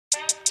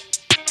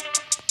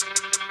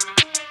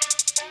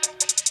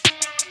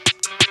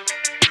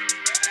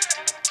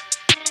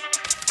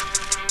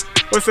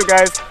What's up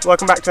guys,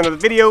 welcome back to another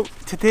video.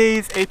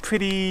 Today's a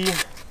pretty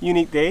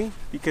unique day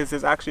because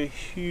there's actually a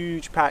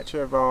huge patch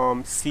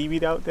of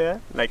seaweed out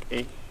there, like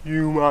a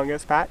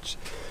humongous patch.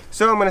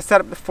 So I'm going to set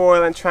up the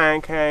foil and try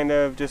and kind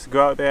of just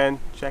go out there and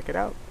check it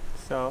out.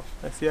 So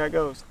let's see how it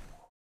goes.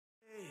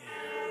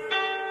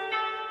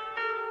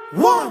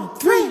 1,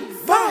 3,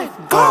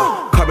 5,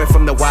 go! Coming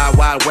from the wild,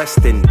 wild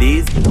West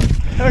Indies.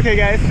 Okay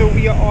guys, so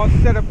we are all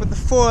set up with the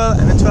foil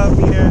and the 12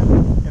 meter.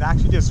 It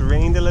actually just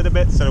rained a little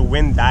bit, so the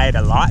wind died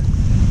a lot.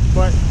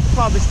 But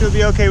probably still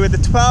be okay with the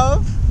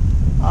 12.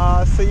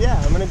 So yeah,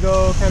 I'm gonna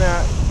go kind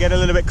of get a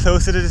little bit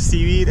closer to the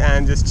seaweed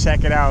and just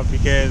check it out,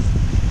 because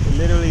it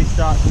literally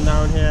starts from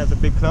down here as a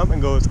big clump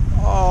and goes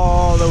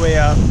all the way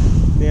up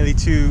nearly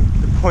to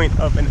the point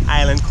of an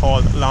island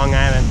called Long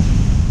Island.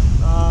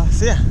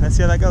 So yeah, let's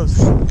see how that goes.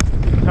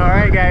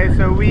 Alright guys,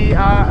 so we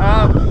are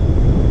up.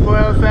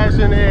 Foil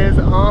session is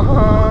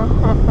on.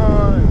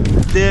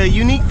 The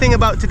unique thing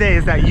about today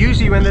is that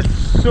usually when there's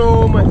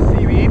so much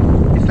seaweed,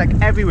 it's like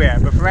everywhere,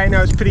 but for right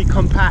now it's pretty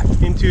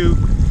compact into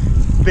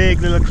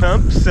big little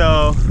clumps.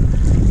 So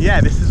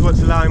yeah, this is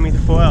what's allowing me to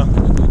foil.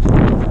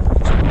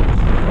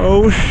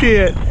 Oh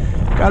shit,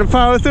 gotta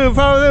power through,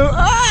 power through.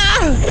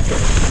 Ah!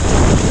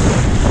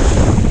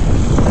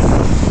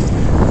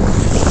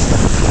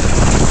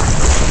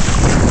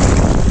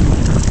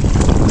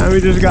 And we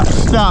just got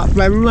stopped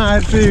by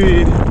mad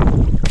seaweed.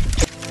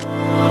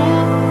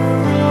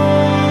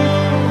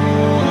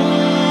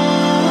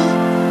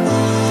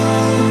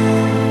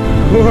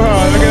 Whoa,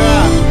 look at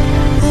that!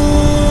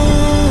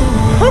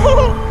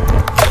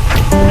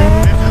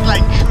 This is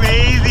like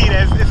crazy.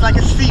 It's like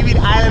a seaweed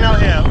island out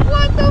here.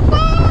 What the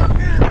fuck?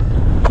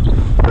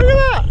 Look at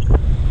that!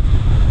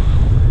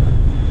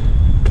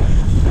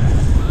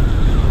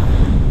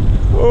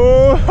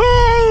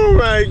 Oh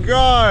my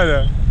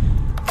god!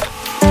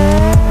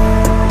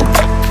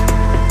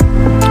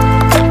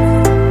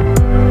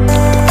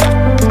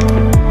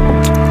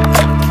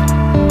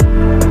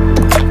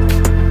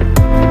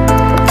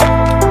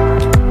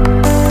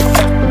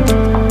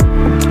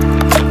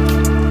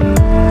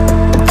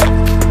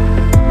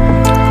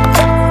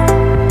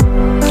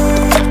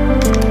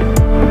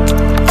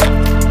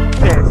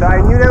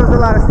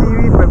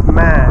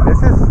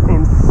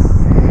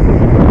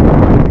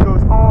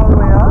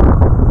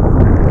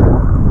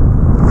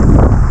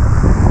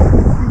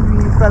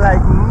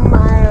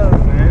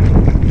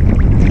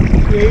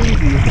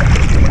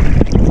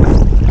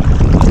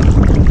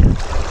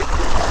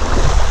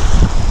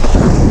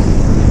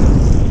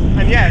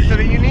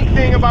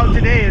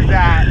 Today is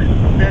that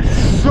there's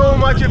so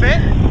much of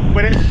it,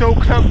 but it's so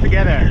clumped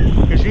together.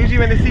 Because usually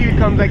when the seaweed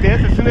comes like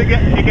this, as soon as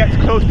it gets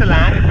close to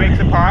land, it breaks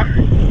apart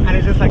and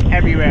it's just like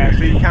everywhere,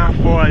 so you can't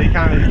foil, you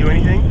can't really do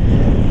anything.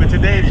 But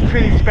today it's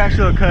pretty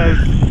special because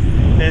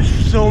there's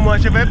so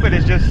much of it, but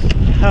it's just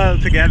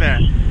held together.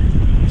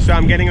 So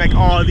I'm getting like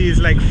all these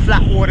like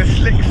flat water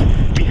slicks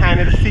behind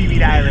the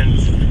seaweed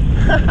islands.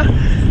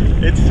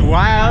 It's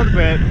wild,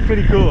 but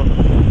pretty cool.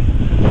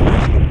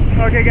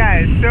 Okay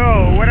guys,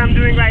 so what I'm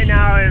doing right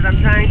now is I'm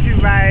trying to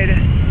ride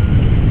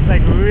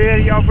like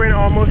really upwind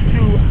almost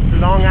to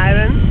Long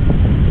Island,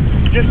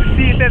 just to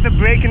see if there's a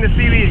break in the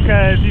seaweed,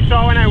 because you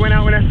saw when I went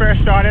out when I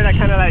first started, I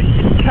kind of like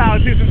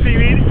plowed through some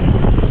seaweed.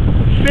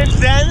 Since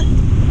then,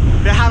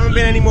 there haven't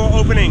been any more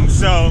openings,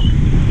 so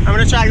I'm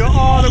gonna try to go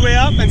all the way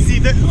up and see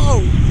if there's,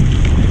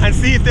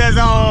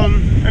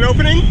 an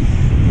opening.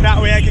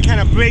 That way I can kind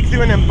of break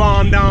through and then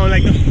bomb down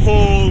like the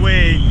whole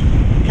way,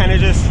 kind of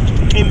just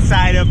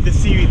inside of the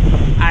seaweed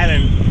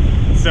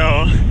island.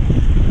 So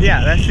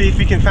yeah, let's see if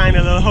we can find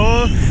a little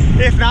hole.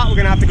 If not, we're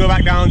gonna have to go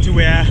back down to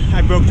where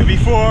I broke through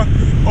before,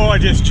 or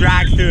just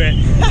drag through it.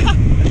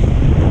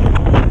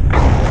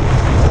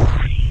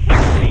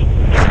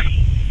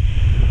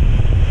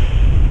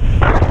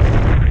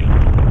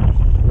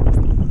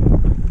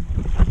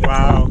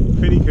 Wow,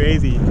 pretty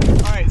crazy.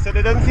 Alright, so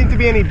there doesn't seem to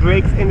be any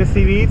breaks in the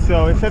seaweed,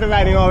 so instead of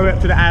riding all the way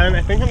up to the island,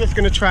 I think I'm just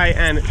gonna try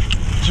and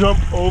jump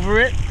over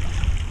it.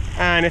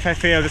 And if I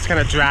fail, just kind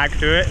of drag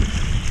through it,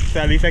 so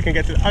at least I can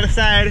get to the other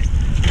side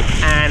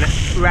and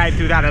ride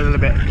through that a little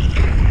bit.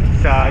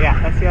 So yeah,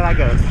 let's see how that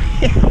goes.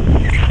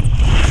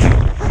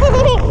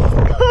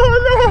 Oh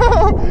no!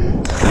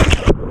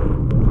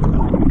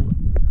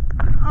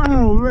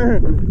 Oh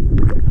man!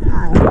 I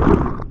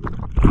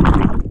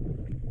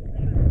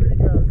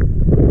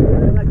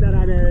don't like that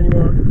out there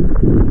anymore.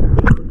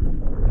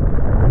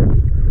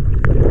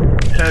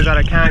 Turns out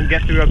I can't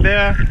get through up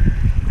there.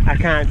 I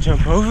can't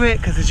jump over it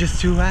because it's just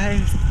too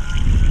wide.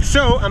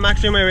 So I'm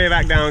actually on my way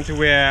back down to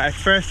where I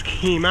first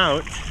came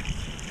out,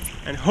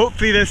 and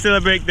hopefully there's still a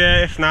break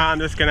there. If not, I'm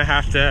just gonna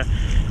have to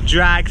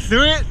drag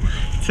through it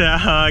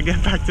to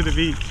get back to the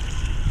beach.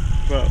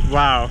 But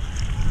wow,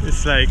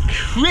 it's like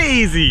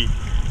crazy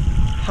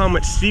how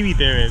much seaweed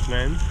there is,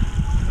 man.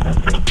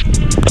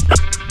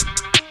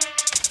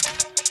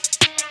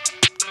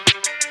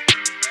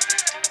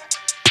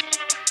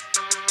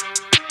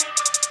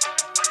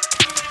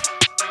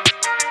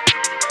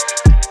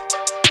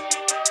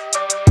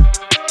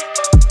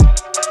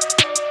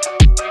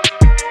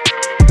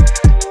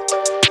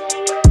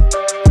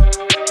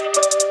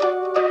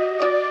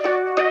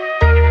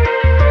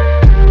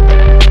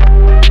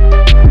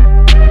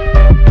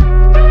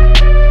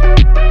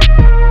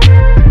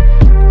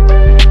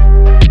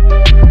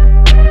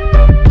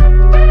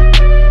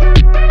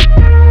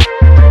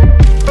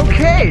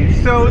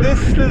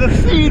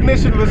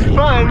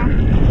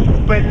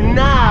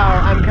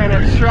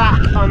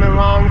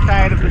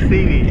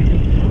 seaweed.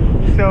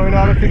 So in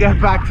order to get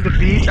back to the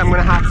beach, I'm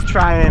gonna have to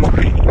try and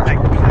like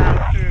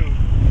plow through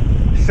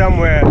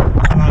somewhere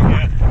along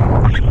here.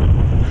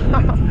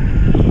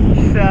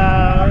 So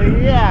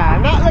yeah,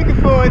 I'm not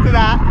looking forward to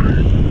that,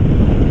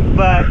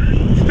 but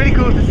it's pretty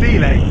cool to see,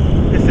 like,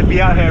 just to be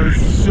out here with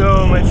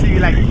so much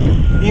seaweed. Like,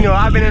 you know,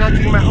 I've been in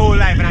Antigua my whole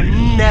life and I've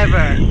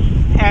never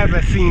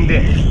ever seen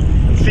this.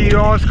 Seaweed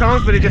always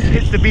comes, but it just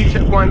hits the beach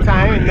at one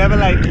time. It never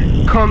like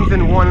comes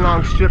in one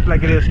long strip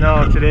like it is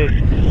now today.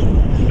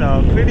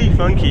 So pretty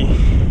funky.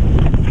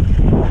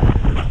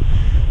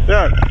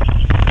 Look,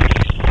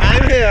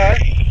 I'm here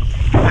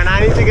and I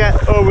need to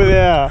get over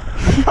there.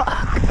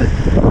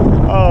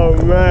 Oh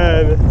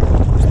man.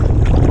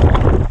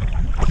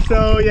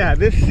 So yeah,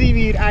 this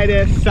seaweed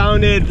idea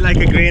sounded like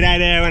a great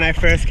idea when I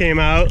first came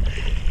out,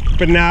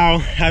 but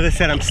now, as I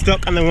said, I'm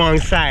stuck on the wrong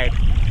side.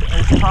 And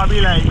it's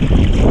probably like,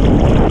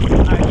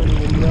 I don't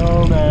even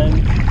know,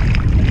 man.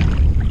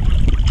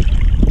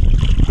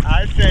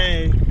 I'd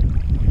say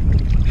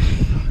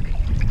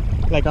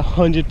like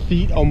 100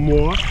 feet or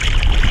more of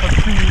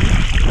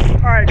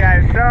seaweed. Alright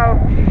guys, so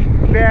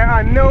there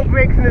are no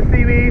breaks in the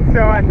seaweed,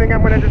 so I think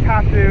I'm gonna just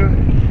have to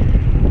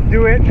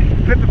do it,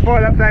 flip the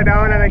board upside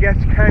down, and I guess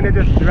kind of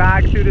just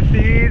drag through the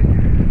seaweed.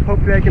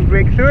 Hopefully I can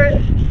break through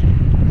it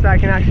so I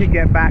can actually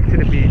get back to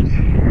the beach.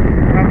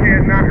 Up here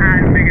is not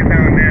as big as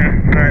down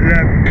there, but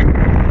look,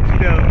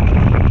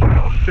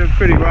 still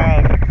pretty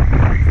wild.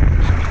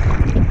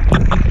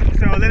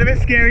 So a little bit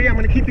scary. I'm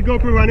gonna keep the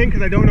GoPro running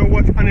because I don't know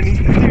what's underneath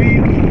the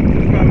seaweed.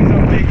 Probably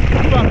some big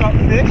fuck up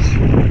fish.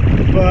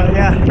 But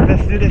yeah,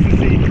 let's do this and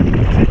see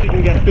if we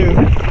can get through.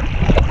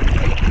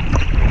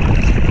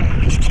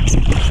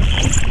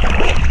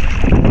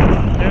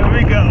 There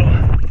we go.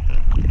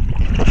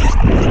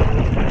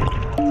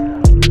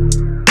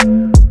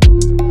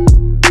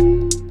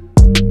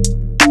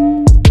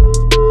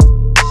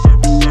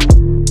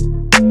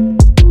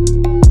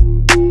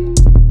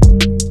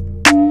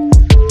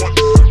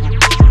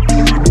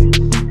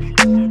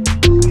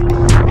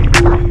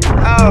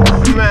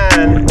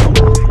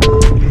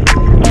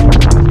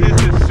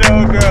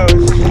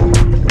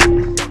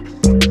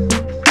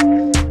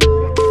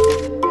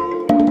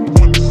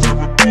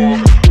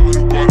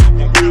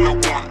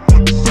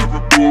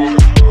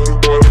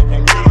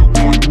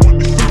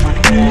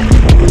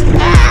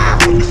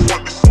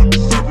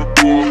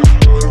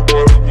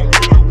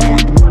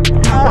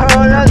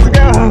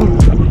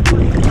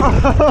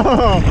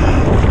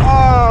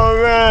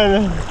 Oh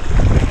man.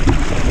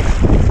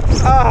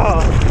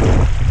 Oh,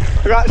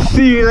 I got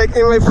seaweed like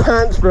in my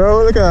pants,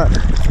 bro. Look at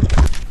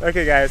that.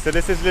 Okay guys, so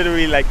this is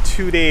literally like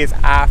 2 days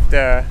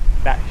after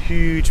that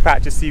huge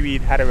patch of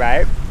seaweed had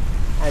arrived,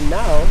 and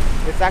now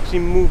it's actually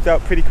moved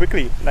out pretty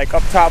quickly. Like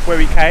up top where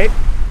we kite,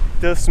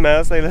 still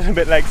smells like a little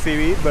bit like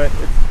seaweed, but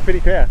it's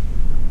pretty clear.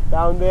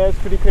 Down there it's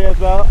pretty clear as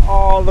well.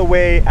 All the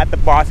way at the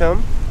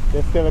bottom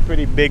there's still a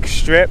pretty big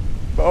strip,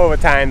 but over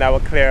time that will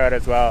clear out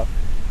as well.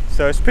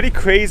 So it's pretty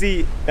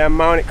crazy the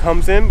amount it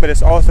comes in, but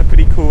it's also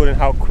pretty cool in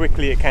how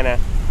quickly it kind of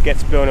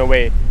gets blown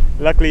away.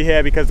 Luckily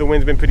here, because the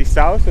wind's been pretty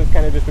south, so it's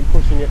kind of just been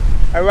pushing it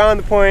around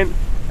the point,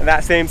 and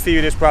that same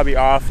seaweed is probably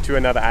off to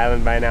another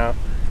island by now.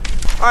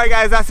 Alright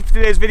guys, that's it for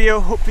today's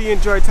video. Hopefully you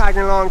enjoyed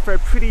tagging along for a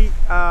pretty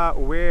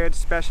weird,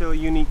 special,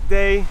 unique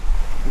day.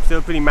 I'm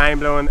still pretty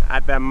mind-blown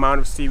at the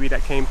amount of seaweed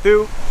that came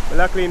through, but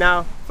luckily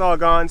now it's all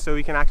gone, so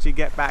we can actually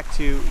get back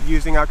to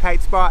using our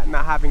kite spot and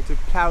not having to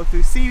plow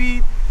through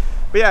seaweed.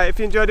 But yeah, if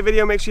you enjoyed the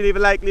video, make sure you leave a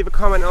like, leave a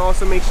comment, and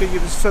also make sure you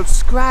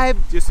subscribe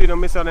just so you don't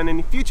miss out on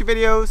any future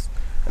videos.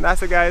 And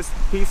that's it guys,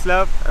 peace,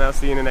 love, and I'll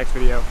see you in the next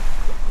video.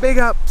 Big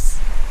ups!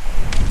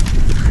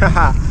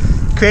 Haha,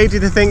 crazy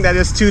to think that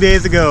just 2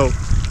 days ago,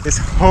 this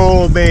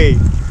whole bay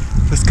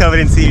was covered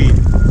in seaweed.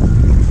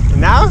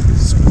 And now,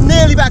 it's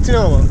nearly back to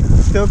normal.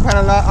 Still quite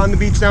a lot on the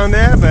beach down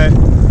there, but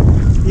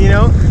you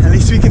know, at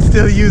least we can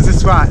still use the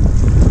spot.